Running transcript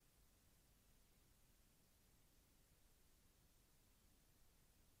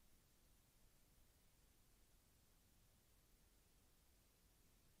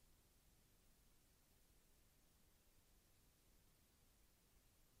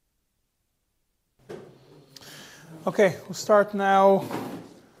Okay, we'll start now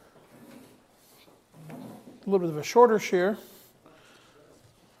a little bit of a shorter share.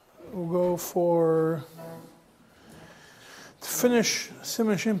 We'll go to finish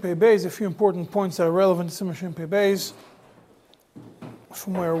סימן Shin Pei Beis, a few important points that are relevant to סימן Shin Pei Beis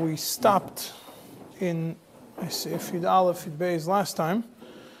from where we stopped in Yud Aleph, Yud Beis last time.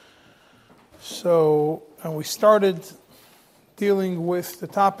 And we started dealing with the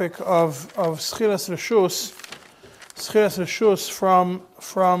topic of Schiras Reshus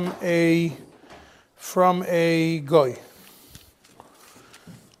from a goy.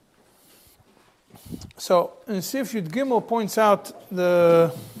 So, in Sif Yud Gimel points out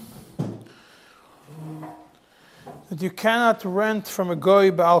that you cannot rent from a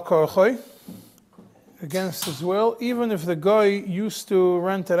goy ba'al korchoi against his will, even if the goy used to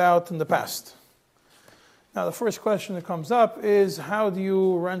rent it out in the past. Now, the first question that comes up is, how do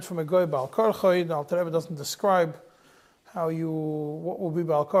you rent from a goy ba'al korchoi? The Alter Rebbe doesn't describe what will be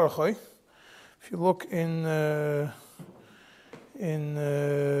ba'al korchoi. If you look in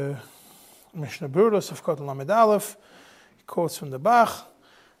Mishnah Berurah of Kotel Lamed Aleph, he quotes from the Bach.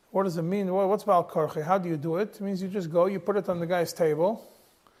 What does it mean? What's ba'al korchoi? How do you do it? It means you just go, you put it on the guy's table,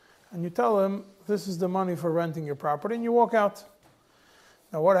 and you tell him, this is the money for renting your property, and you walk out.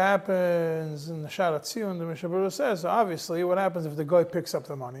 Now, what happens in the Sharat Tziyun, the Mishnah Berurah says, obviously, what happens if the guy picks up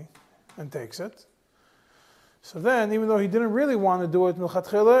the money and takes it? So then, even though he didn't really want to do it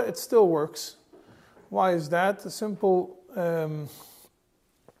milchatchila, it still works. Why is that? A simple halach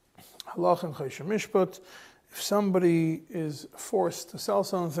in Choshen Mishpat. If somebody is forced to sell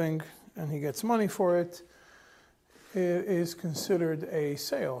something and he gets money for it, it is considered a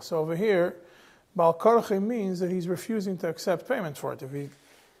sale. So over here, ba'al korchoi means that he's refusing to accept payment for it.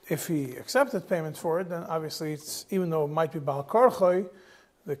 If he accepted payment for it, then obviously even though it might be ba'al korchoi,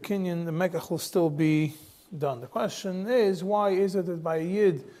 the kinyan, the mekach will still be done. The question is, why is it that by a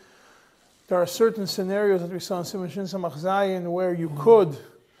yid there are certain scenarios that we saw in סימן Shin Samach Zayin where you could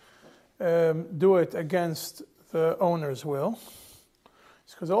do it against the owner's will?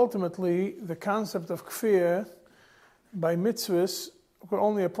 It's because ultimately the concept of kfir by mitzvahs could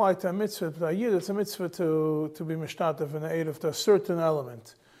only apply to a mitzvah, but a yid it's a mitzvah to be mishtatev in the aid of a certain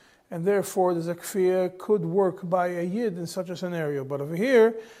element. And therefore there's a kfir could work by a yid in such a scenario. But over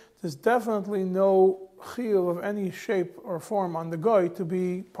here, there's definitely no chiyuv of any shape or form on the guy to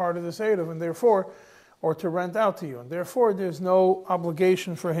be part of this eidav, and therefore, or to rent out to you, and therefore there's no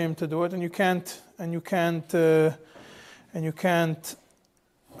obligation for him to do it, and you can't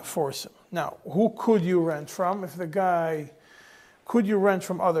force him. Now, who could you rent from? If the guy, could you rent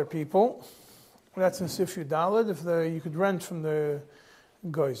from other people? That's in Sif Yud Daled. You could rent from the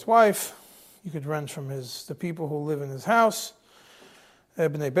guy's wife, you could rent from the people who live in his house,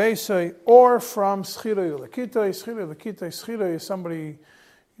 Bnei Beisai, or from Schira Yulakitoi. Schira Yulakitoi, Schira is somebody,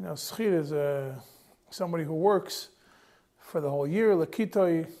 Schira is somebody who works for the whole year.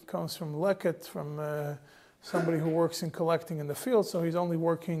 Lakitoi comes from Leket, from somebody who works in collecting in the field, so he's only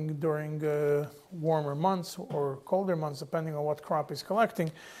working during warmer months or colder months, depending on what crop he's collecting.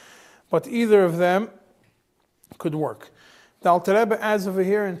 But either of them could work. The Alter Rebbe adds over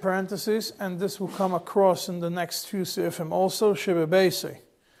here in parentheses, and this will come across in the next few sifim also, Sheba Beisei.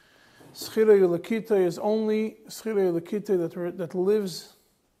 Schira Yulakitoi is only Schira Yulakitoi that lives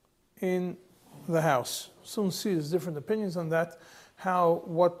in the house. Soon see there's different opinions on that,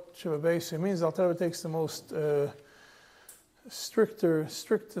 what Sheba Beisei means. The Alter Rebbe takes the most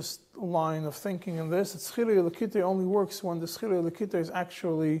strictest line of thinking in this. Schira Yulakitoi only works when the Schira Yulakitoi is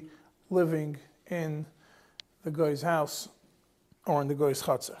actually living in the guy's house or in the goy's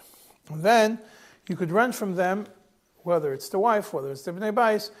chatzar. Then you could rent from them, whether it's the wife, whether it's the bnei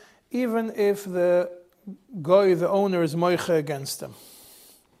bais, even if the goy, the owner, is moiche against them.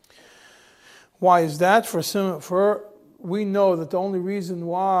 Why is that? For we know that the only reason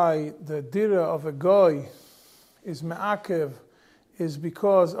why the dira of a goy is me'akev is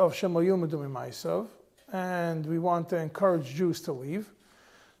because of shemal yilmedu mimaisav, and we want to encourage Jews to leave.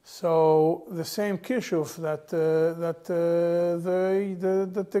 So the same kishuf that the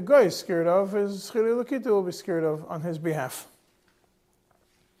guy is scared of is Schira Yulakitoi will be scared of on his behalf.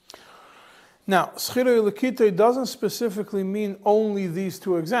 Now, Schira Yulakitoi doesn't specifically mean only these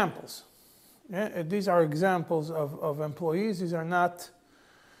two examples. Yeah? These are examples of employees. These are not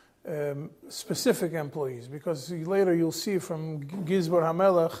specific employees, because later you'll see from Gizbar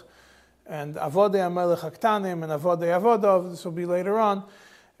HaMelech and Avodei HaMelech Haktanim and Avodei Avodav, this will be later on.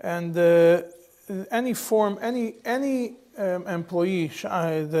 And any employee, the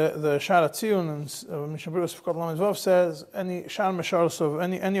Sharat Tziyun and Mishnah Berurah of Kotel Lamed Vav says any Shar Mesharsov,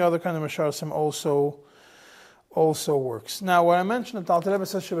 any other kind of Mesharsim also works. Now, what I mentioned that Alter Rebbe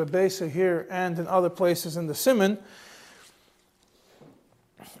says Shebebesa here and in other places in the Siman,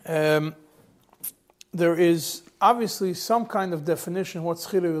 there is obviously some kind of definition what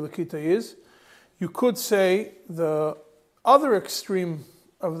Schira L'Kita is. You could say the other extreme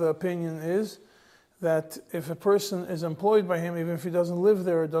of the opinion is that if a person is employed by him, even if he doesn't live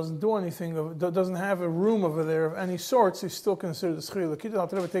there or doesn't do anything, doesn't have a room over there of any sorts, he's still considered a Schira L'Kita.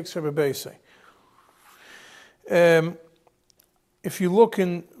 Alter Rebbe takes Shebebesa. If you look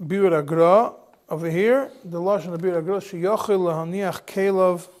in Biur Agra over here, the lashon of Biur Agra, sheyachil lahaniach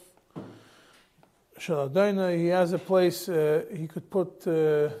kelav shaladayna. He has a place he could put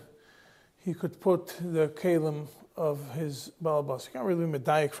the kelim of his balabas. You can't really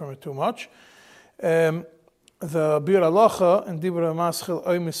medayik from it too much. The Biur Halacha and Dibra Maschil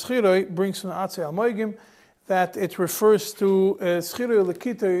Oy Mischiroi brings from the Atzei Al Moigim that it refers to Schira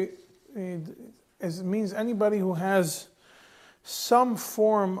L'Kita. It means anybody who has some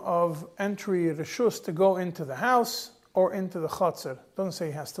form of entry reshus to go into the house or into the chatzar. Doesn't say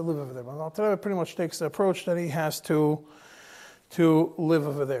he has to live over there, but Alter Rebbe pretty much takes the approach that he has to live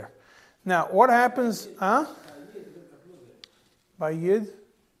over there. Now, what happens? By Yid?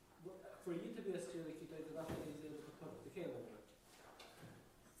 For Yid to be a Schira L'Kita, that's what he's able to put the kelim over.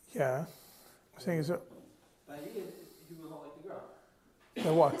 Yeah. I'm saying is by Yid, he will not like the ground.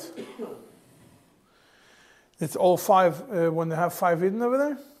 The what? It's all five, when they have 5 Yidden over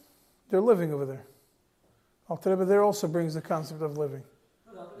there, they're living over there. Alter Rebbe there also brings the concept of living.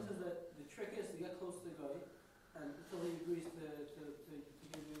 No, Alter Rebbe says that the trick is to get close to the guy and until he agrees to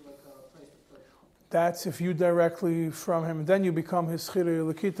give you like a place to play. That's if you directly from him, then you become his Schira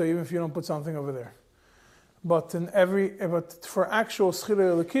L'Kita, even if you don't put something over there. But for actual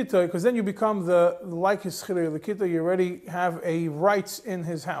Schira L'Kita, because then you become like his Schira L'Kita, you already have a rights in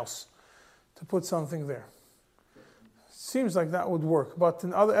his house to put something there. Seems like that would work, but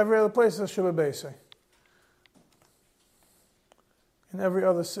in every other place it's Shebebesa. In every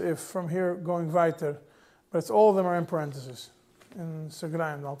other, if from here going weiter, but it's all of them are in parentheses. In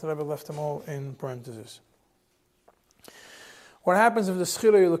Segrayim, Alter Rebbe left them all in parentheses. What happens if the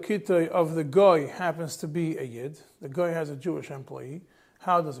Schira L'Kita of the Goy happens to be a Yid? The Goy has a Jewish employee.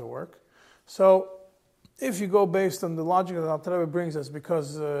 How does it work? So, if you go based on the logic that Alter Rebbe brings us,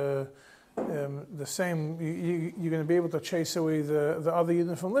 because the same, you're going to be able to chase away the other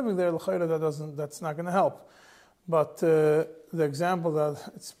Yidden from living there. That's not going to help. But the example that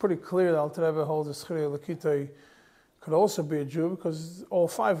it's pretty clear that Alter Rebbe holds the Schira L'Kita could also be a Jew because all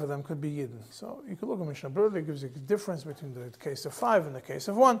 5 of them could be Yidden. So you could look at Mishnah Berurah, it gives you a difference between the case of 5 and the case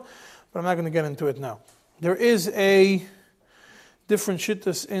of 1, but I'm not going to get into it now. There is a different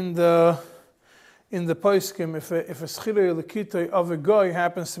shittas in the Poskim if a Schira L'Kita of a guy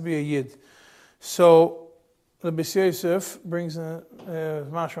happens to be a Yid. So the Bis Yosef brings a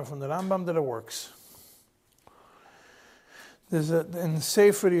mashma from the Rambam that it works. There's in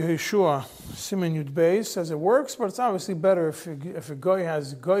Sefer Yeshua, Siman Yud Beis says it works, but it's obviously better if a guy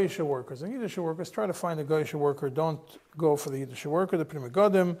has Goyish workers. And Yiddish workers, try to find a Goyish worker. Don't go for the Yiddish worker. The Pri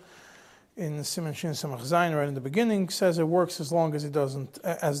Megadim in Siman Shin Samach Zayin right in the beginning says it works as long as it doesn't,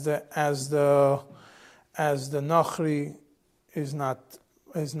 as the Nachri is not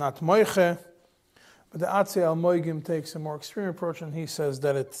Moiche. But the Atzei Al Moigim takes a more extreme approach, and he says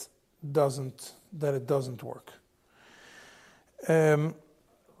that it doesn't work. According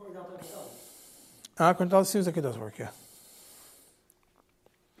to it seems like it does work, yeah.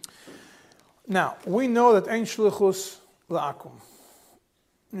 Now, we know that Ein Shlichus La'akum.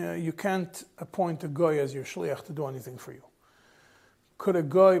 You can't appoint a goy as your shliach to do anything for you. Could a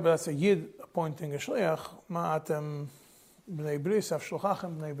goy, but that's a Yid appointing a shliach, Ma'atem B'nei Bris, Av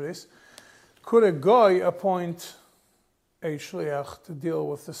Shluchachem B'nei Bris. Could a goy appoint a shliach to deal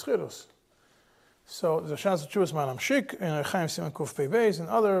with the schirus? So there's a chance of Chuvas Maram Shik in Chaim Siman Kuf Pei Beis and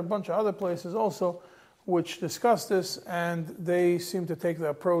a bunch of other places also which discuss this, and they seem to take the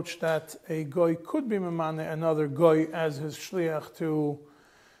approach that a goy could be memane another goy as his shliach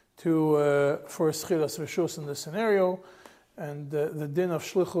for schilas reshus in this scenario, and the din of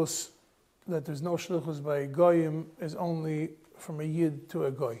shlichus that there's no shlichus by goyim is only from a yid to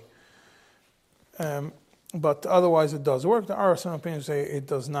a goy. But otherwise it does work. There are some opinions say it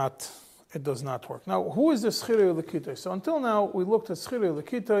does not work. Now, who is the Schira L'Kita? So until now, we looked at Schira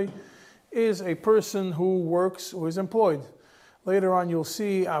L'Kita is a person who works, who is employed. Later on, you'll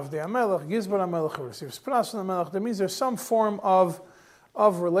see Avdei HaMelech, Gizbar HaMelech, who receives Pras from the Melech. That means there's some form of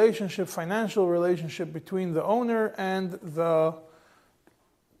relationship, financial relationship between the owner and the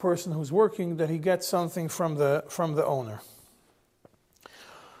person who's working, that he gets something from the owner.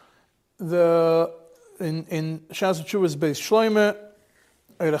 The in Shas Tshuva's Beis Shloime,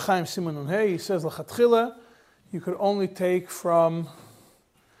 Erechaim Siman Nun Hey, he says L'chatchila, you could only take you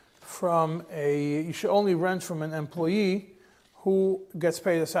should only rent from an employee who gets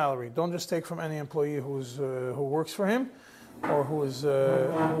paid a salary. Don't just take from any employee who works for him or who is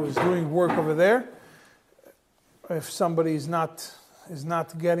doing work over there. If somebody is not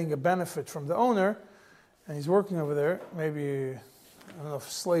getting a benefit from the owner and he's working over there, maybe I don't know if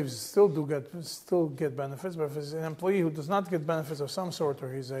slaves still get benefits, but if it's an employee who does not get benefits of some sort,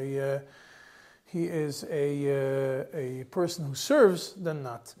 or he is a person who serves, then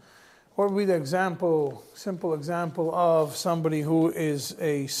not. What would be the simple example of somebody who is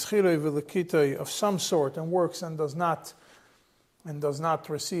a schiroi v'lekitoi of some sort and works and does not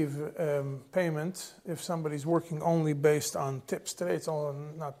receive payment? If somebody's working only based on tips, today it's all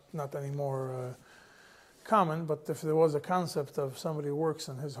not anymore common. But if there was a concept of somebody who works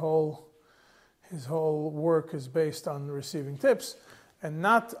and his whole work is based on receiving tips and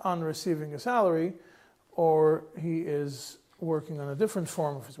not on receiving a salary, or he is working on a different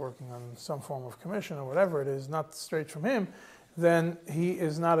form, if he's working on some form of commission or whatever it is, not straight from him, then he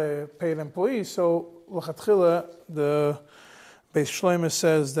is not a paid employee. So l'chatchila, the Beis Shloime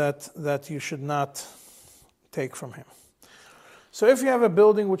says that you should not take from him. So if you have a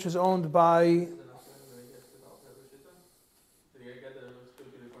building which is owned by...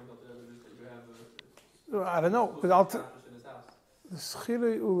 I don't know, but the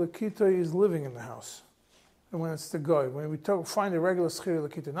schiroi ulekitoi is living in the house. And when it's the goy, when we find a regular schiroi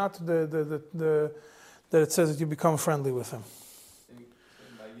ulekitoi, not that it says that you become friendly with him.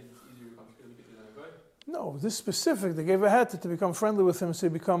 No, this specific, they gave a heter to become friendly with him, so you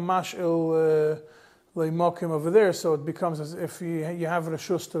become mash'il leimokim over there, so it becomes as if you have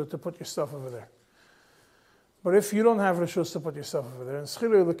reshus to put your stuff over there. But if you don't have reshus to put your stuff over there, and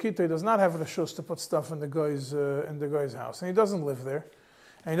schiroi ulekitoi does not have reshus to put stuff in the guy's house, and he doesn't live there,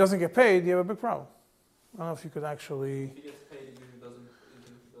 and he doesn't get paid, you have a big problem. I don't know if you could actually... If he gets paid, even if he doesn't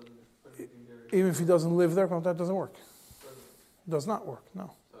put anything there... Even if he doesn't live there, that doesn't work. Does not work,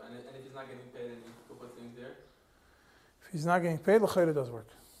 no. So, and if he's not getting paid, and you could put things there? If he's not getting paid, l'chayre does work.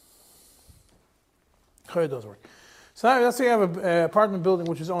 L'chayre does work. So now, let's say you have an apartment building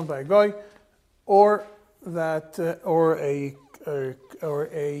which is owned by a guy, or and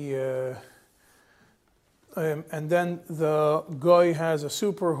then the guy has a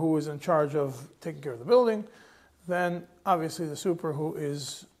super who is in charge of taking care of the building. Then obviously the super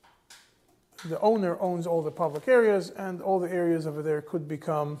the owner owns all the public areas, and all the areas over there could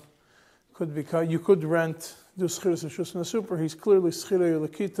become you could rent, do schirus reshus from the super. He's clearly schiroi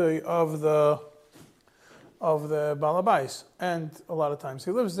ulekitoi of the balabais, and a lot of times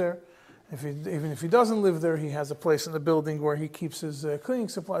he lives there. Even if he doesn't live there, he has a place in the building where he keeps his cleaning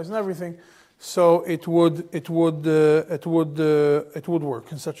supplies and everything. So it would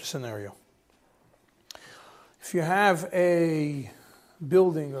work in such a scenario. If you have a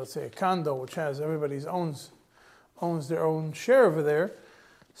building, let's say a condo, which has everybody's owns their own share over there,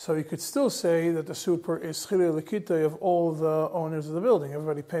 so you could still say that the super is schiroi ulekitoi of all the owners of the building.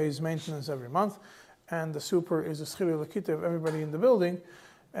 Everybody pays maintenance every month, and the super is a schiroi ulekitoi of everybody in the building,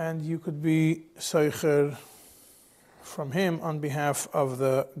 and you could be seicher from him on behalf of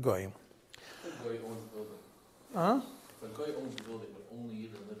the goyim. The goy owns the building. Huh? If a goy owns the building, but only you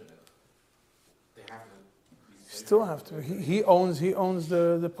don't live in it, they have to be safe. Still have to. He owns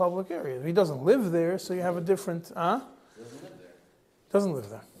the public area. He doesn't live there, so you have a different. He doesn't live there. Doesn't live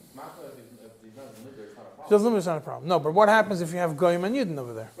there. If he doesn't live there, it's not a problem. Doesn't live there, it's not a problem. No, but what happens if you have goyim and yidden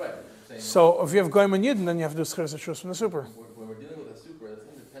over there? Right. So if you have goyim and yidden, then you have to do schirus reshus from the super. When we're dealing with a super, it's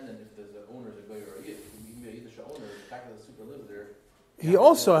independent if the owner is a goy or a yid. You can be a yiddish owner, the fact that the super lives there. He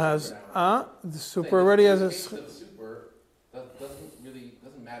also has the super already has a. The super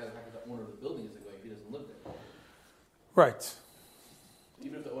doesn't matter the fact that the owner of the building is a goy if he doesn't live there. Right.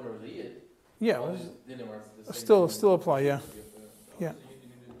 Even if the owner was a yid. Yeah. Still apply. Yeah. Yeah.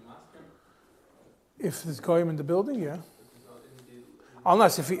 If there's goyim in the building, yeah.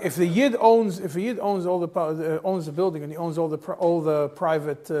 Unless if the yid owns all owns the building and he owns all the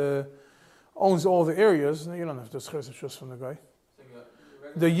private owns all the areas, then you don't have to schirus reshus from the guy.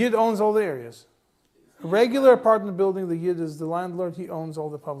 The yid owns all the areas. A regular apartment building, the yid is the landlord. He owns all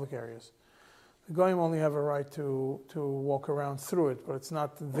the public areas. The goyim only have a right to walk around through it, but it's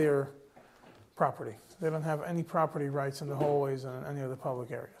not their property. They don't have any property rights in the hallways and any of the public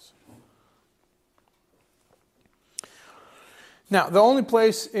areas. Now, the only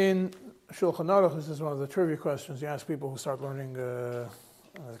place in Shulchan Aruch, this is one of the trivia questions you ask people who start learning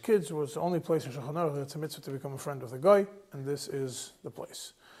kids, was the only place in Shulchan Aruch that's a mitzvah to become a friend with a guy, and this is the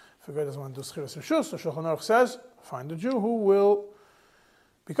place. If a guy doesn't want to do Schiras Rishus, the Shulchan Aruch says, find a Jew who will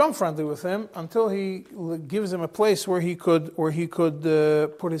become friendly with him until he gives him a place where he could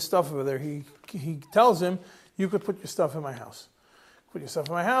put his stuff over there. He tells him, you could put your stuff in my house. Put your stuff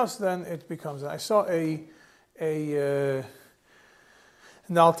in my house, then it becomes. I saw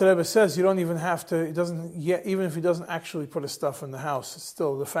and the Alter Rebbe says you don't even have to. It doesn't yet, even if he doesn't actually put his stuff in the house. It's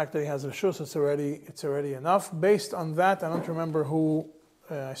still the fact that he has a reshus, it's already enough. Based on that, I don't remember who.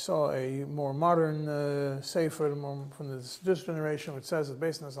 I saw a more modern sefer from this generation, which says that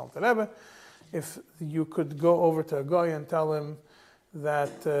based on this Alter Rebbe, if you could go over to a guy and tell him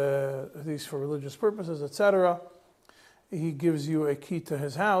that these for religious purposes, etc., he gives you a key to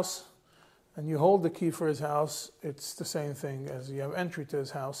his house, and you hold the key for his house. It's the same thing as you have entry to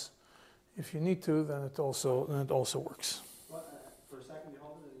his house. If you need to, then it also works. What, for a second you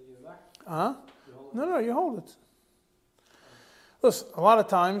hold it and you give it back? Huh? You hold it? No, you hold it. Listen, a lot of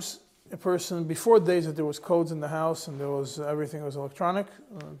times, a person, before days that there was codes in the house and everything was electronic,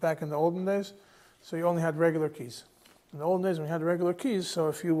 back in the olden days, so you only had regular keys. In the olden days when you had regular keys,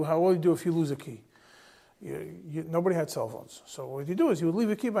 so what do you do if you lose a key? Nobody had cell phones. So what you do is you would leave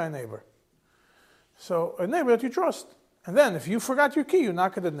a key by a neighbor. So a neighbor that you trust. And then if you forgot your key, you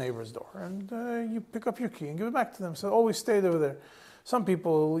knock at the neighbor's door and you pick up your key and give it back to them. So it always stayed over there. Some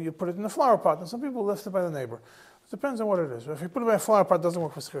people, you put it in a flower pot, and some people left it by the neighbor. It depends on what it is. If you put it by a flower pot, it doesn't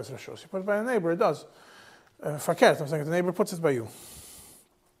work for Schiras Rishus. You put it by a neighbor, it does. Fakert, I'm saying if the neighbor puts it by you.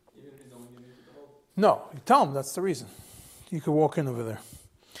 Even if you don't give it to the hold? No, you tell him that's the reason. You could walk in over there.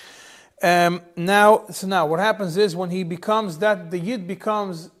 Now what happens is when he becomes that, the Yid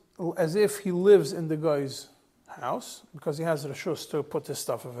becomes as if he lives in the guy's house, because he has reshus to put his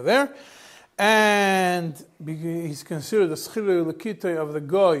stuff over there, and he's considered the schilui l'kitei of the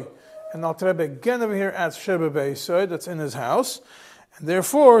guy, and Alter Rebbe again over here adds sheba beisoid, that's in his house, and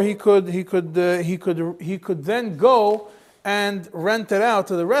therefore he could then go and rent it out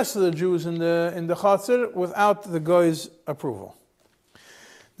to the rest of the Jews in the Chatzir without the guy's approval.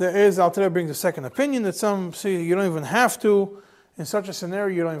 Alter Rebbe brings a second opinion that some say you don't even have to. In such a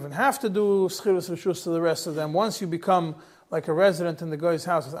scenario, you don't even have to do Schiras Rishus to the rest of them. Once you become like a resident in the guy's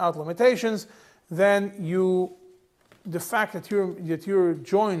house without limitations, then the fact that you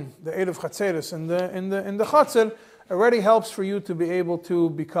join the Eid of Chatzeris in the Chatzir already helps for you to be able to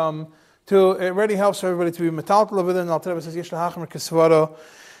become. It already helps for everybody to be metaltal over there. And Alter Rebbe says Yesh lahachamer kisvara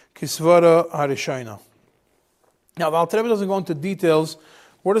harishayna. Now, the Alter Rebbe doesn't go into details.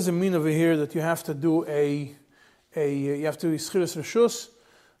 What does it mean over here that you have to do you have to do Schiras Rishus,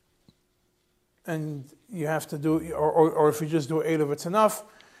 and you have to do, or if you just do Eid of it's enough?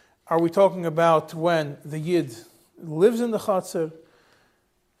 Are we talking about when the Yid lives in the Chatzir,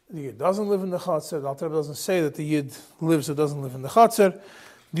 the Yid doesn't live in the Chatzir? The Alter Rebbe doesn't say that the Yid lives or doesn't live in the Chatzir.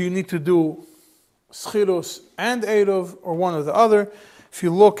 Do you need to do Schirus and Eidov, or one or the other? If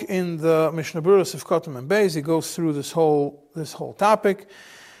you look in the Mishnah Berurah of Kotam and Beis, he goes through this whole topic.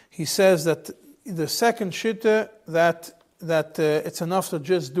 He says that the second shitta, that it's enough to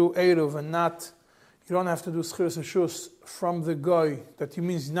just do Eidov and you don't have to do Schiras Rishus from the guy. That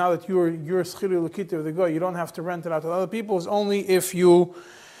means now that you're Schiri L'kitei of the guy, you don't have to rent it out to other people. It's only if you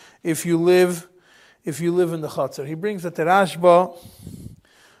live in the Chatzir. He brings that the Rashba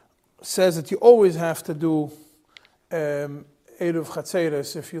says that you always have to do Eruv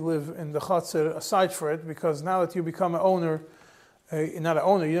Chatzeres if you live in the Chatzir aside for it, because now that you become an owner, not an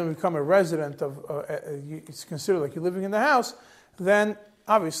owner, you don't become a resident of, it's considered like you're living in the house, then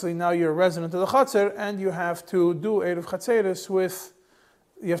obviously now you're a resident of the Chatzir and you have to do Eruv Chatzeres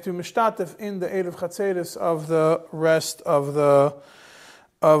you have to be mishtatev in the Eruv Chatzeres of the rest of the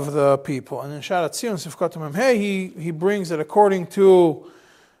people. And in Sharat Tzion Sifkat Memhei, he brings that according to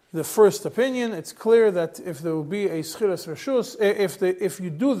the first opinion, it's clear that if there will be a Schiras Rishus, if you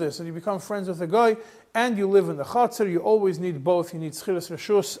do this and you become friends with a guy and you live in the Chatzir, you always need both. You need Schiras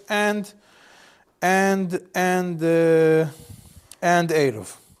Rishus and Eruv.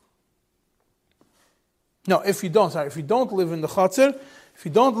 No, if you don't live in the Chatzir,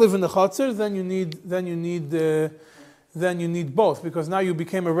 then you need both, because now you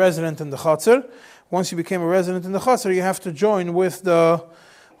became a resident in the Chatzir. Once you became a resident in the Chatzir, you have to join with the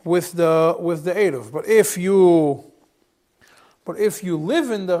Eruv. But if you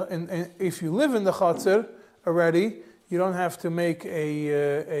live in the Chatzir already, you don't have to make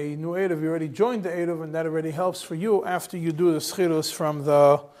a new Eruv. You already joined the Eruv, and that already helps for you after you do the Schirus from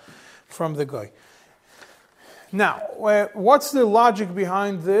the guy. Now, what's the logic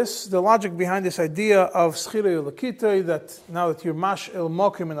behind this? The logic behind this idea of Schirei L'kitei, that now that you're Mash El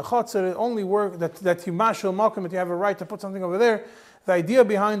Mokim in a Chatzir, it only works, that you Mash El Mokim, that you have a right to put something over there, The idea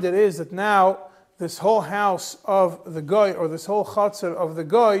behind it is that now this whole house of the guy, or this whole chutzner of the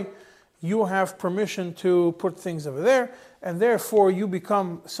guy, you have permission to put things over there, and therefore you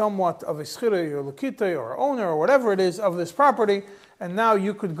become somewhat of a schirah or lekitah or owner or whatever it is of this property, and now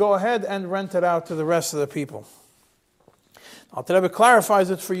you could go ahead and rent it out to the rest of the people. Alter Rebbe clarifies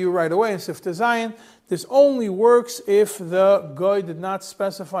it for you right away in Sifte Zayin. This only works if the guy did not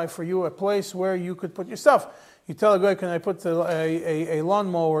specify for you a place where you could put your stuff. You tell a guy, can I put a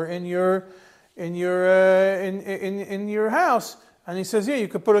lawnmower in your house? And he says, yeah, you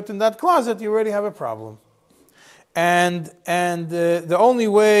could put it in that closet. You already have a problem. And the only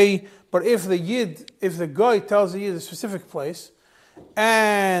way, but if the guy tells the Yid a specific place,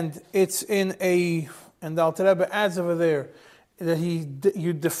 and it's in and the Alter Rebbe adds over there, that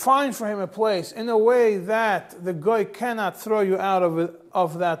you define for him a place in a way that the guy cannot throw you out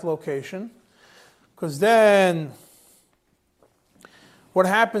of that location, because then what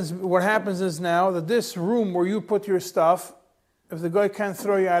happens is now that this room where you put your stuff, if the guy can't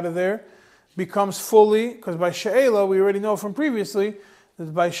throw you out of there, becomes fully, because by she'ela we already know from previously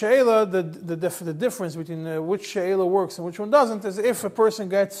that by she'ela the difference between which she'ela works and which one doesn't is if a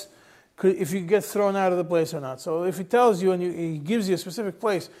person if you get thrown out of the place or not. So if he tells you and he gives you a specific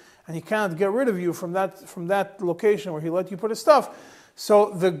place and he cannot get rid of you from that location where he let you put his stuff,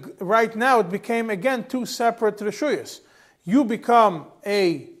 so right now it became again two separate reshuyos. You become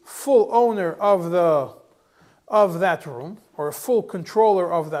a full owner of that room, or a full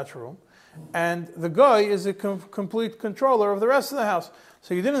controller of that room, and the guy is a complete controller of the rest of the house.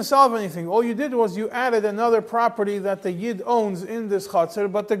 So you didn't solve anything. All you did was you added another property that the Yid owns in this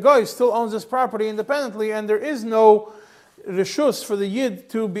chutzner, but the guy still owns this property independently, and there is no reshus for the Yid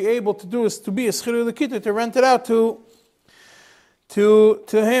to be able to do, is to be a schirah lekitah, to rent it out to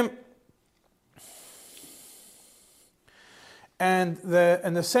him. And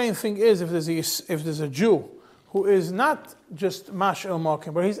the same thing is if there's a Jew who is not just mash'el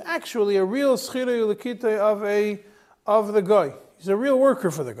makim, but he's actually a real schirah lekitah of the guy. He's a real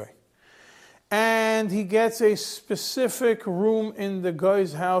worker for the guy. And he gets a specific room in the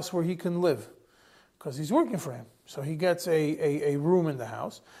guy's house where he can live, because he's working for him. So he gets a room in the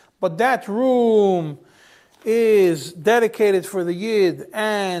house. But that room is dedicated for the Yid,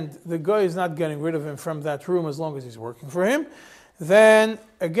 and the guy is not getting rid of him from that room as long as he's working for him. Then,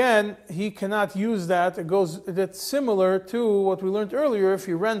 again, he cannot use that. That's similar to what we learned earlier. If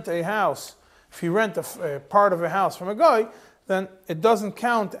you rent a house, if you rent a part of a house from a guy, then it doesn't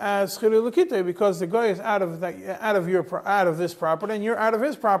count as schirah lekitah, because the guy is out of this property and you're out of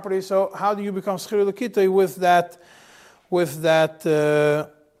his property. So how do you become schirah lekitah with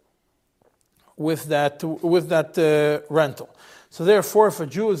that rental? So therefore, if a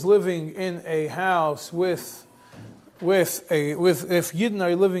Jew is living in a house if Yidden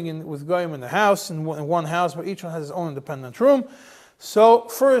are living with Goyim in the house, in one house, but each one has his own independent room. So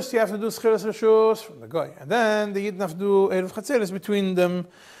first you have to do schiras reshus from the guy, and then the Yidden have to do eruv chatzeres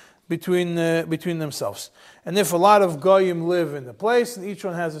between themselves. And if a lot of Goyim live in the place, and each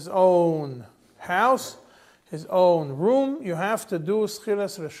one has his own house, his own room, you have to do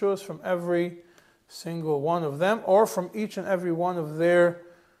schiras reshus from every single one of them, or from each and every one of their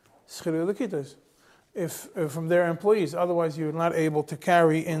schirah lekitahs, if from their employees. Otherwise, you're not able to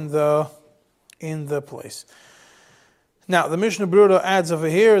carry in the place. Now, the Mishnah Berurah adds over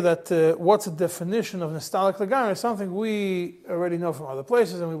here that what's the definition of nestalik legamri? Something we already know from other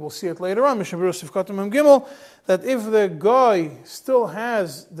places, and we will see it later on. Mishnah Berurah Sifkat Mem Gimel, that if the guy still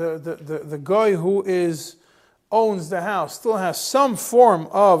has the guy who owns the house still has some form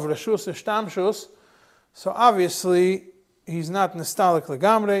of reshus ishtamshus, so obviously he's not nestalik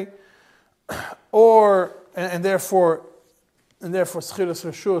legamri, and therefore schiras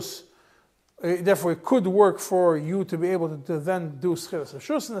reshus. Therefore, it could work for you to be able to then do schiras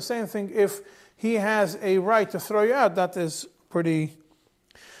reshus. And the same thing, if he has a right to throw you out, that is pretty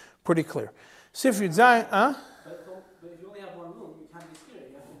clear. Sif Yud Zayin, But if you only have one room, you can't be schira.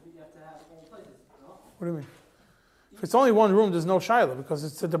 You have to have all places. No? What do you mean? If it's only one room, there's no shaila,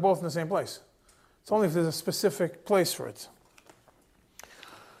 because they're both in the same place. It's only if there's a specific place for it.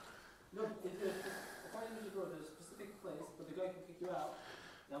 No, if according to the Torah, there's a specific place, but the guy can kick you out,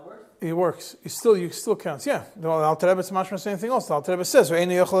 that works? It works. You still counts. Yeah. The Alter Rebbe is mashma saying anything else. The Alter Rebbe says,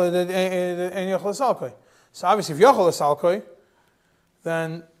 so obviously, if yochel esalkoi,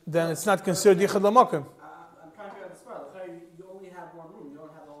 then it's not considered yichud lamakim. I'm trying to figure out the spot. You only have one room. You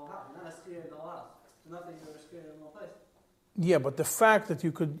don't have the whole house. You're not a schira in the whole house. There's nothing you're a schira in the whole place. Yeah, but the fact that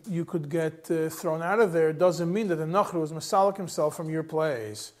you could get thrown out of there doesn't mean that the nachri was masalik himself from your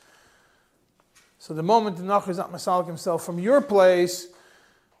place. So the moment the Nachar is not masalik himself from your place,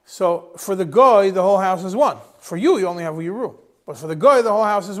 so for the Goy, the whole house is one. For you, you only have your room. But for the Goy, the whole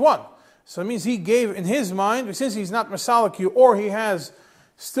house is one. So it means he gave, in his mind, since he's not masalik you, or he has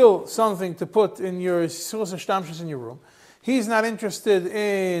still something to put in your in your room, he's not interested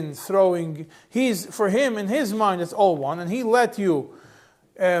in throwing, for him, in his mind, it's all one, and he let you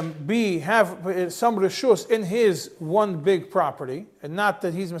have some reshus in his one big property, and not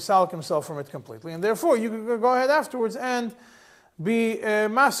that he's masalik himself from it completely, and therefore you can go ahead afterwards and be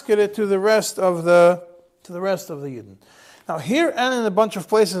masked to the rest of the Yidden. Now here and in a bunch of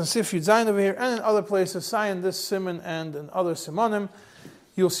places in Sif Yud Zayin over here and in other places, Sayin, this Siman and in other Simanim,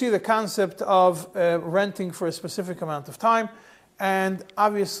 you'll see the concept of renting for a specific amount of time. And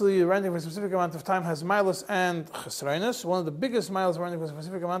obviously, renting for a specific amount of time has milas and chesroinus. One of the biggest milas of renting for a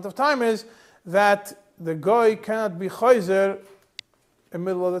specific amount of time is that the goy cannot be chayzer in the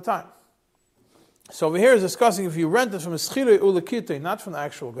middle of the time. So over here is discussing if you rent it from a schiroi ulekitei, not from the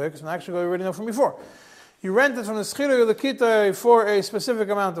actual goy, because the actual goy you already know from before. You rent it from the schiroi ulekitei for a specific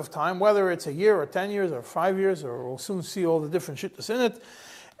amount of time, whether it's a year or 10 years or 5 years, or we'll soon see all the different shittas in it.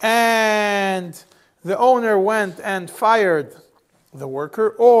 And the owner went and fired the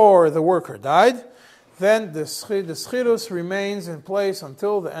worker, or the worker died, then the schirus remains in place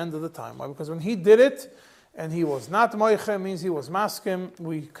until the end of the time. Why? Because when he did it, and he was not moiche, means he was maskim,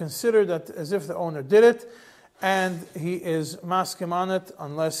 we consider that as if the owner did it, and he is maskim on it,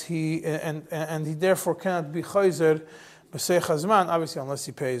 unless he, and he therefore cannot be chayzer b'sei chazman, obviously unless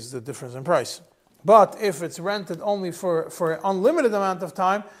he pays the difference in price. But if it's rented only for an unlimited amount of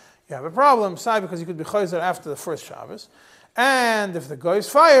time, you have a problem, because you could be chayzer after the first Shabbos. And if the guy is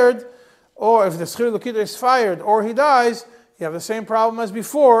fired, or if the schir l'kita is fired, or he dies, you have the same problem as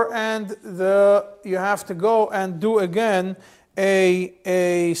before, and you have to go and do again a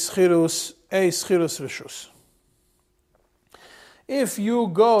schirus reshus. If you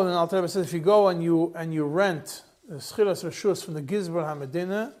go, and Al Rebbe says, if you go and you rent the schirus reshus from the Gizbar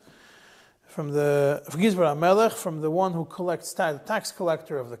HaMedina, from the Gizbar HaMelech, from the one who collects the tax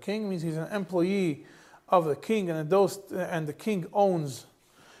collector of the king, means he's an employee of the king, and the king owns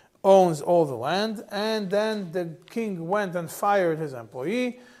all the land, and then the king went and fired his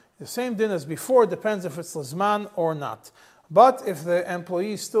employee. The same din as before, depends if it's Lizman or not. But if the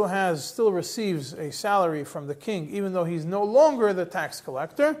employee still receives a salary from the king, even though he's no longer the tax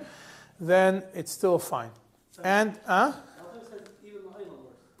collector, then it's still fine. So and even the oil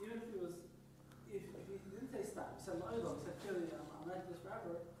works. Even if he didn't say stop, he said the oil, he said clearly I'm renting this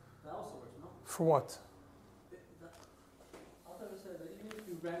forever, that also works, no? for what? Said that even if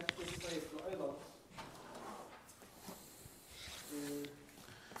you rent this place for oil,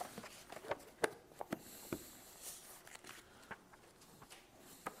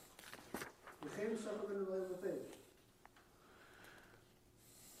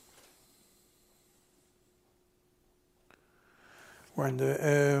 we're in the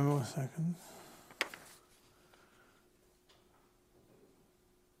 1 second.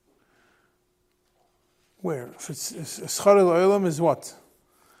 Where? If it's schar l'olam is what?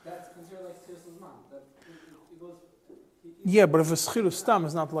 that's considered like Tzir's Lizman. That it goes. Yeah, but if it's schirus stam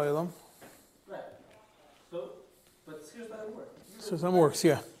is not l'olam. Right. So, but Tzir's doesn't work. So some works,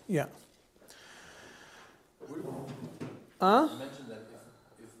 yeah. You mentioned that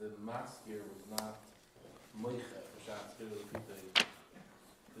if the maskir was not moiche for Shabbat to the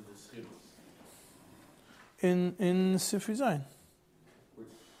schirus. In Sif Yud Zayin.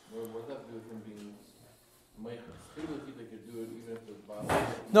 What does that do with him being moiche? Schirus could do it even if the bottle.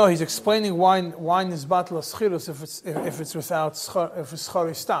 No, he's explaining why is batla schirus if it's without if it's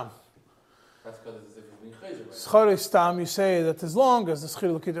schari stam. That's because it's if it's being chayzer, right? Schari stam, you say that as long as the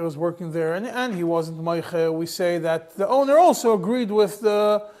schir l'kita was working there and he wasn't moiche, we say that the owner also agreed with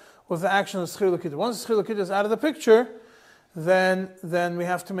the action of schir l'kita. Once the schir l'kita is out of the picture, then we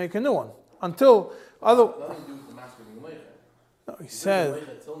have to make a new one. Until other. Nothing to do with the master being moiche. No, he said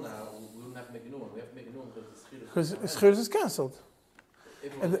Until now, we wouldn't have to make a new one. We have to make a new one because schir is cancelled.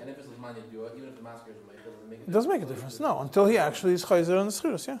 If it's Lizman, you do it, even if the master is moiche, It doesn't make a difference. No, until he actually is chayzer on the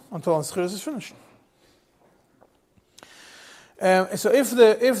schirus, yeah. Until the schirus is finished. So if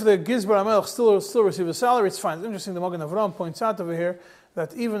the Gizbar HaMelech still receives a salary, it's fine. It's interesting. The Magen Avraham points out over here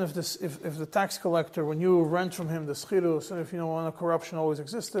that even if the tax collector, when you rent from him the schirus, and if when a corruption always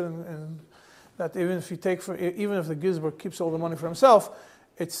existed, and that even if the Gizbar keeps all the money for himself,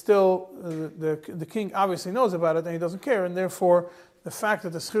 it's still the king obviously knows about it and he doesn't care, and therefore the fact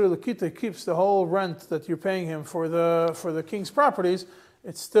that the schir l'kita keeps the whole rent that you're paying him for the king's properties,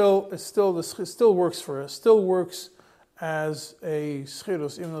 it still works for us. Still works as a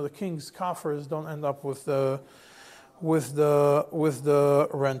schirus, even though the king's coffers don't end up with the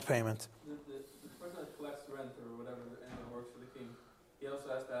rent payment. The person that collects rent or whatever and works for the king, he also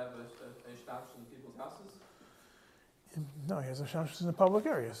has to have a shtamsh in people's houses? No, he has a shtamsh in the public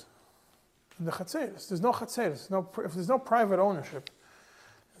areas. In the chatzeres. There's no chatzeres. If there's no private ownership,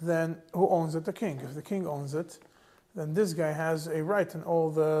 then who owns it? The king. If the king owns it, then this guy has a right in all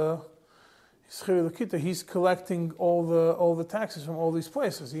the he's collecting all the taxes from all these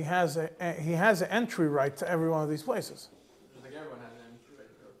places. He has an entry right to every one of these places. Just like everyone has an entry right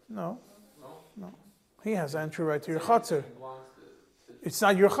to No. No? He has an entry right to your chatzer. It's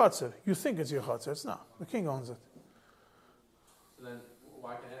not your chatzer. You think it's your chatzer. It's not. The king owns it. So then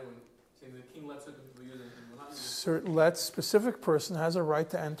why can anyone say the king lets certain people use it and people not use That specific person has a right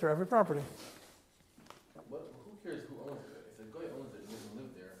to enter every property. Who cares who owns it? If the guy owns it and doesn't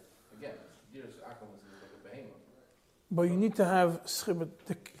live there, again, Yiras Akum is like a behemoth. But you need to have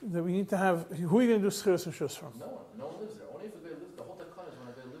who are you going to do schiras and shus from? No one lives there. Only if the guy lives. The whole takana is when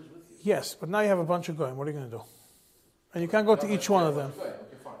a guy lives with you. Yes, but now you have a bunch of goyim. What are you going to do? And you can't go to each one of them. Okay,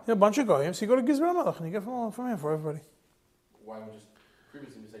 fine. You have a bunch of goyim, so you go to Gizbar Malach and you get from him for everybody. Why would just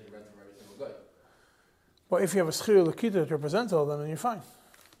previously we said you rent from every single guy? But if you have a schir l'kita that represents all of them, then you're fine.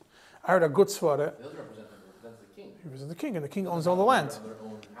 I heard a good svara. It doesn't represent them. It represents the king. He represents the king, and the king owns all the land. Their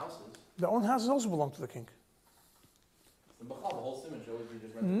own houses. The own houses also belong to the king. The whole Siman show would be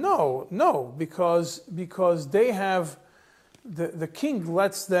just No, because they have the king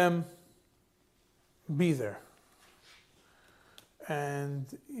lets them be there, and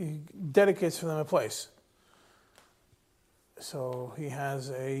he dedicates for them a place. So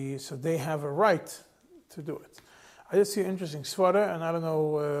they have a right to do it. I just see an interesting svara, and I don't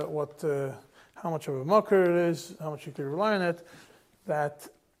know how much of a mucker it is, how much you could rely on it. That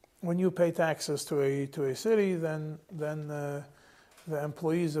when you pay taxes to a city, then the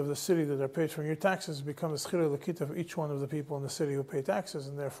employees of the city that are paid from your taxes become the schira l'kita for each one of the people in the city who pay taxes,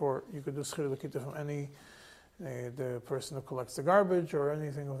 and therefore you could do schira l'kita from the person who collects the garbage or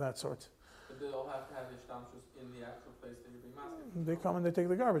anything of that sort. But they all have to have the shtamshus in the actual place that you're being masked. They come and they take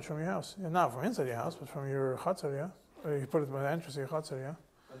the garbage from your house. Yeah, not from inside your house, but from your chatzar, yeah? Or you put it by the entrance of your chatzar, yeah?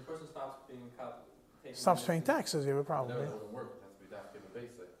 When the person stops being Stops paying taxes, you have a problem. No, it Yeah. doesn't work. It has to be that give a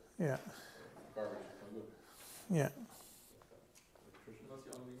base like Yeah. garbage is no good. Yeah. Unless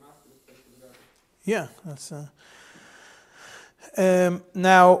you only mask it, take the garbage. Yeah, that's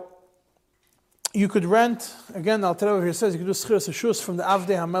now you could rent again. Al Terah here says you could do schiras hashus from the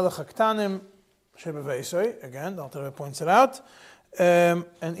Avdei Hamelech Haktanim Shebeveisoi. Again, Al Terah points it out,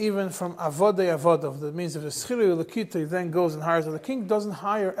 and even from Avodei Avodav. That means if the schira l'kita then goes and hires, the king doesn't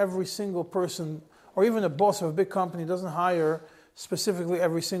hire every single person, or even a boss of a big company doesn't hire specifically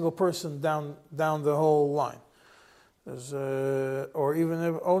every single person down the whole line. There's or even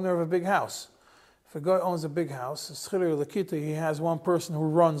an owner of a big house. If a guy owns a big house, schira l'kita, he has one person who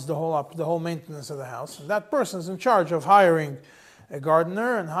runs the whole maintenance of the house, and that person is in charge of hiring a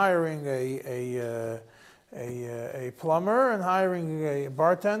gardener and hiring a plumber and hiring a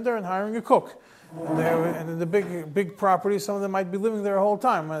bartender and hiring a cook. And in the big properties, some of them might be living there the whole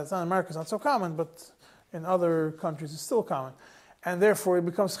time. It's not in America, it's not so common, but in other countries it's still common. And therefore it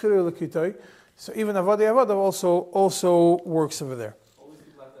becomes schira l'kita. So even Avodei Avodav also works over there. All these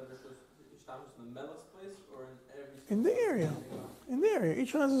people have to have their shtamshus in the Melech's place or in every In the area. In the area.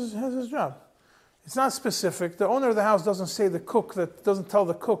 Each one has his job. It's not specific. The owner of the house doesn't tell the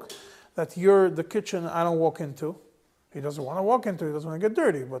cook that you're the kitchen I don't walk into. He doesn't want to walk into it, he doesn't want to get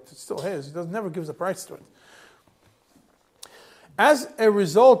dirty, but it's still his. He never gives up rights to it. As a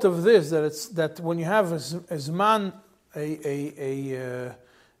result of this, that when you have a zman, a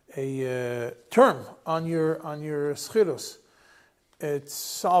term on your schirus, it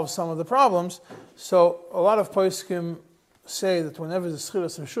solves some of the problems. So a lot of poskim say that whenever the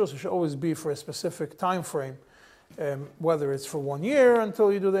schirus and shus, it should always be for a specific time frame, whether it's for 1 year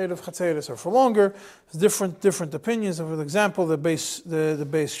until you do the Eid of Chatzeres or for longer. There's different opinions. For example, the base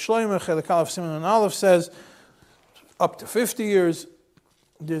Shloimeh, Chelik Aleph, Siman and Aleph says up to 50 years.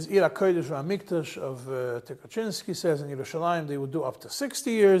 There's Ira Kodesh V'Amikdash of Tekochinsky says in Yerushalayim they would do up to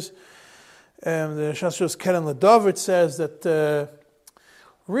 60 years. The Shashrus Keren Ledovit says that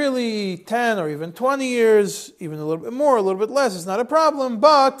really 10 or even 20 years, even a little bit more, a little bit less, is not a problem,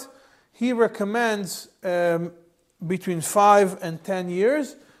 but he recommends between 5 and 10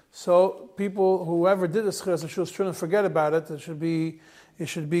 years. So people, whoever did the Schiras Hashus, shouldn't forget about it. It should be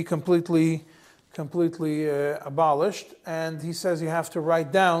completely abolished. And he says you have to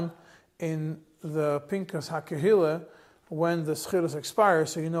write down in the Pinkas HaKehillah when the Schiras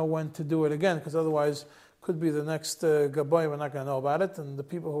expires, so you know when to do it again, because otherwise Could be the next Gaboy, we're not going to know about it, and the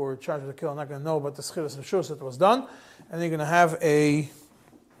people who were charged with the kill are not going to know about the Schiras Reshus that was done, and you're going to have a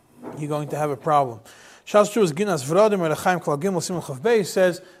problem. Says,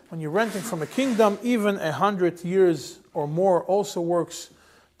 when you're renting from a kingdom, even 100 years or more also works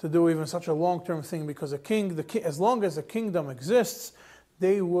to do even such a long-term thing, because as long as a kingdom exists,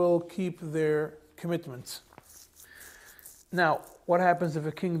 they will keep their commitments. Now, what happens if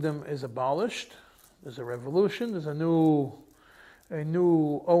a kingdom is abolished? There's a revolution. There's a new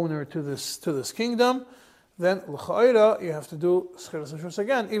owner to this kingdom. Then l'cha'ira, you have to do Schiras Reshus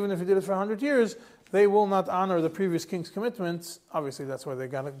again. Even if you did it for 100 years, they will not honor the previous king's commitments. Obviously, that's why they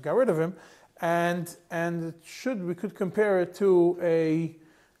got rid of him. And we could compare it to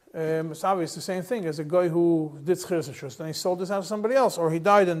it's obvious the same thing as a guy who did Schiras Reshus, then he sold his house to somebody else, or he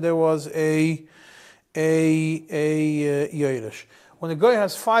died and there was a Yerush. When a guy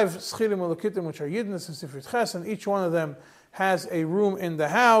has 5 Schirim Ulukitim, which are Yidnas and Sifrit Ches, and each one of them has a room in the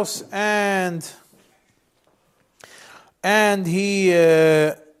house, and he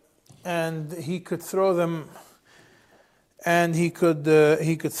could throw them, and he could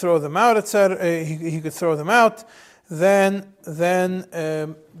throw them out, etc. He could throw them out. Then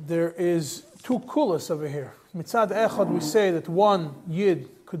there is 2 kulas over here. Mitzad Echad, we say that one Yid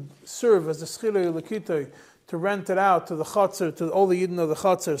could serve as the Schilei Lekitoi to rent it out to the Chatzar, to all the Yidden of the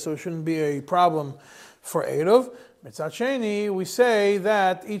Chatzar, so it shouldn't be a problem for Eruv. Mitzad Sheni, we say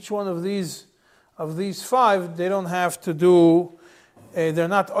that each one of these 5, they don't have to do, they're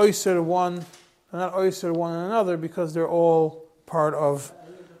not oyser one another, because they're all part of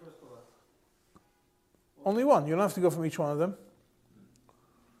only one. You don't have to go from each one of them.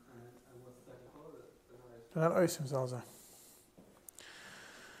 They're not oyser zalzah.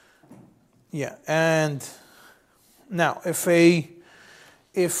 Yeah, and now if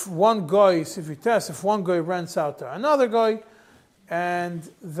one guy rents out to another guy, and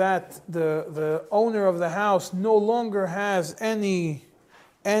that the owner of the house no longer has any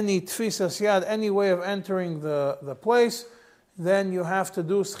tfisas yad, any way of entering the place, then you have to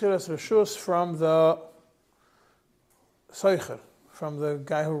do Schiras Reshus from the soicher, from the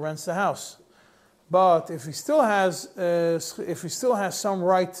guy who rents the house. But if he still has some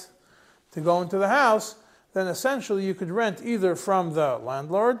right to go into the house, then essentially you could rent either from the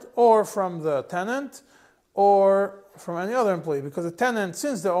landlord or from the tenant or from any other employee, because the tenant,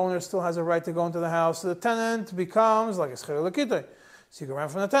 since the owner still has a right to go into the house, the tenant becomes like a Schilei Lekitoi. So you can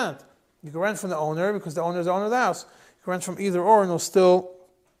rent from the tenant. You can rent from the owner, because the owner is the owner of the house. You can rent from either or, and it will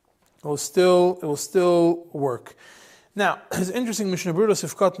still work. Now, it's interesting, Mishnah Berurah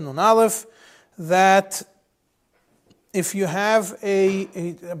Sifkat Nun Aleph, that if you have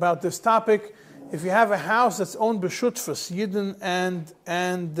about this topic, if you have a house that's owned b'shutfus, Yidden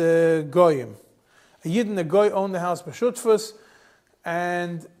and Goyim, a Yid and a Goy own the house b'shutfus,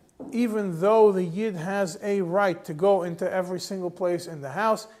 and even though the Yid has a right to go into every single place in the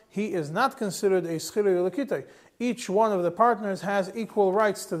house, he is not considered a Schilei Lekitoi. Each one of the partners has equal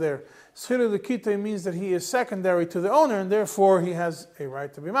rights to their Schilei Lekitoi, means that he is secondary to the owner, and therefore he has a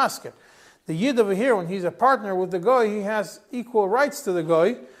right to be masked. The Yid over here, when he's a partner with the Goy, he has equal rights to the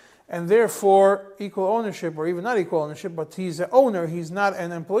Goy, and therefore equal ownership, or even not equal ownership, but he's an owner, he's not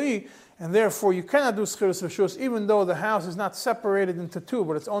an employee, and therefore you cannot do Schiras Reshus, even though the house is not separated into 2,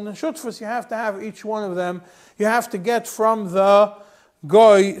 but it's owned in Shutfus. You have to have each one of them, you have to get from the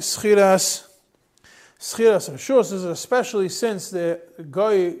Goy Schiras Reshus. This is especially since the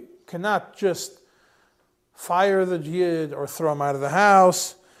Goy cannot just fire the Yid or throw him out of the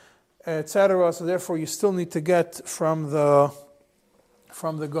house, etc. So therefore you still need to get from the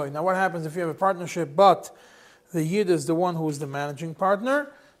Goy. Now what happens if you have a partnership, but the Yid is the one who is the managing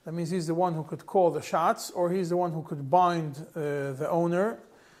partner? That means he's the one who could call the shots, or he's the one who could bind the owner.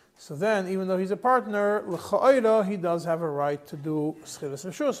 So then, even though he's a partner, l'cha'ira, he does have a right to do Schiras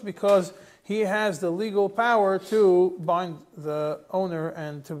Reshus, because he has the legal power to bind the owner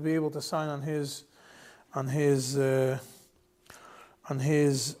and to be able to sign on his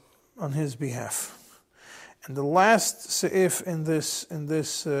behalf. And the last seif in this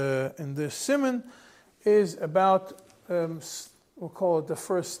סימן is about we'll call it the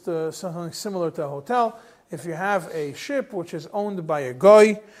first something similar to a hotel. If you have a ship which is owned by a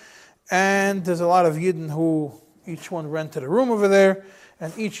Goy, and there's a lot of Yidden who each one rented a room over there,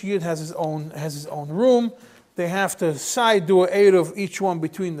 and each Yid has his own room, they have to do an eruv each one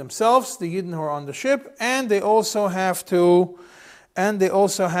between themselves, the Yidden who are on the ship, and they also have to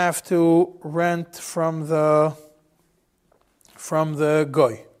rent from the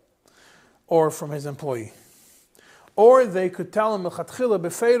Goy or from his employee. Or they could tell him mechatchila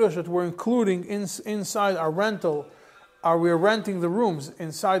befeirosh that we're including inside our rental, we're renting the rooms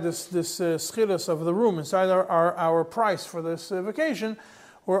inside this schiras of the room, inside our price for this vacation.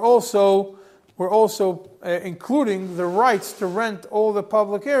 We're also including the rights to rent all the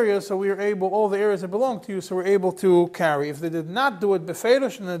public areas, so we are able, all the areas that belong to you, so we're able to carry. If they did not do it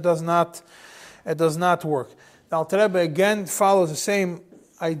befeirosh, then it does not work. The Alter Rebbe again follows the same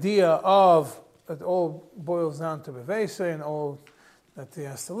idea of it all boils down to bevese and all that he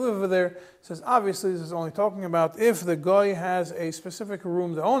has to live over there. It says obviously this is only talking about if the guy has a specific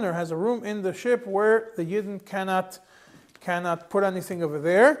room, the owner has a room in the ship where the Yidden cannot put anything over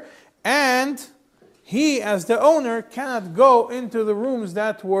there, and he as the owner cannot go into the rooms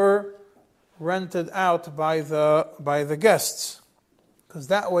that were rented out by the guests, because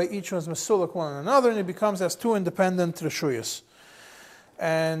that way each one's mesulak one another and it becomes as two independent reshuyas.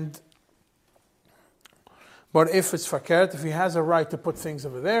 But if it's fakert, if he has a right to put things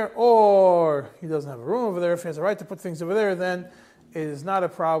over there, or he doesn't have a room over there, if he has a right to put things over there, then it is not a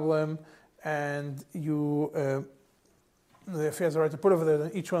problem. And if he has a right to put over there,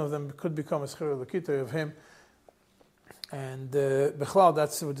 then each one of them could become a schira l'kita of him. And bechlal,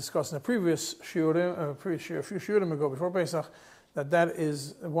 that's what we discussed in a previous shiur, a few shiurim ago before Pesach, that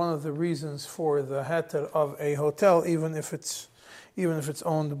is one of the reasons for the heter of a hotel, even if it's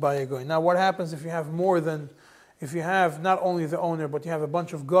owned by a goy. Now, what happens if you have not only the owner, but you have a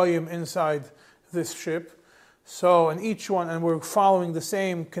bunch of goyim inside this ship? So, and we're following the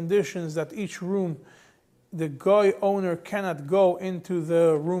same conditions that each room, the goy owner cannot go into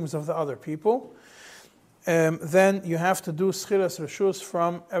the rooms of the other people. Then you have to do schiras reshus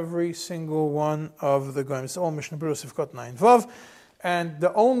from every single one of the goyim. It's all Mishnah Berurah Sivkot 9 Vav. And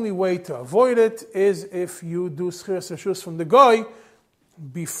the only way to avoid it is if you do schiras reshus from the goy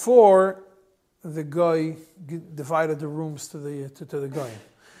before the guy divided the rooms to the guy.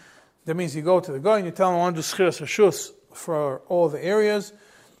 That means you go to the guy and you tell him, I want to do schiras reshus for all the areas.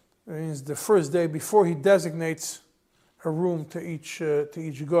 It means the first day before he designates a room to each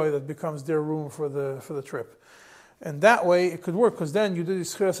guy that becomes their room for the trip. And that way it could work, because then you did the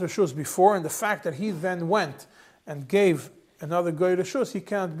schiras reshus before, and the fact that he then went and gave another guy reshus, he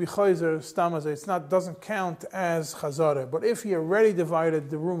can't be chayzer stamaz. It's doesn't count as chazara. But if he already divided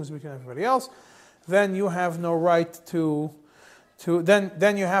the rooms between everybody else, then you have no right to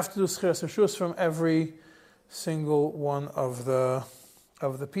then you have to do schiras reshus from every single one of the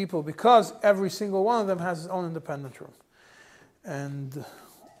people, because every single one of them has his own independent room. And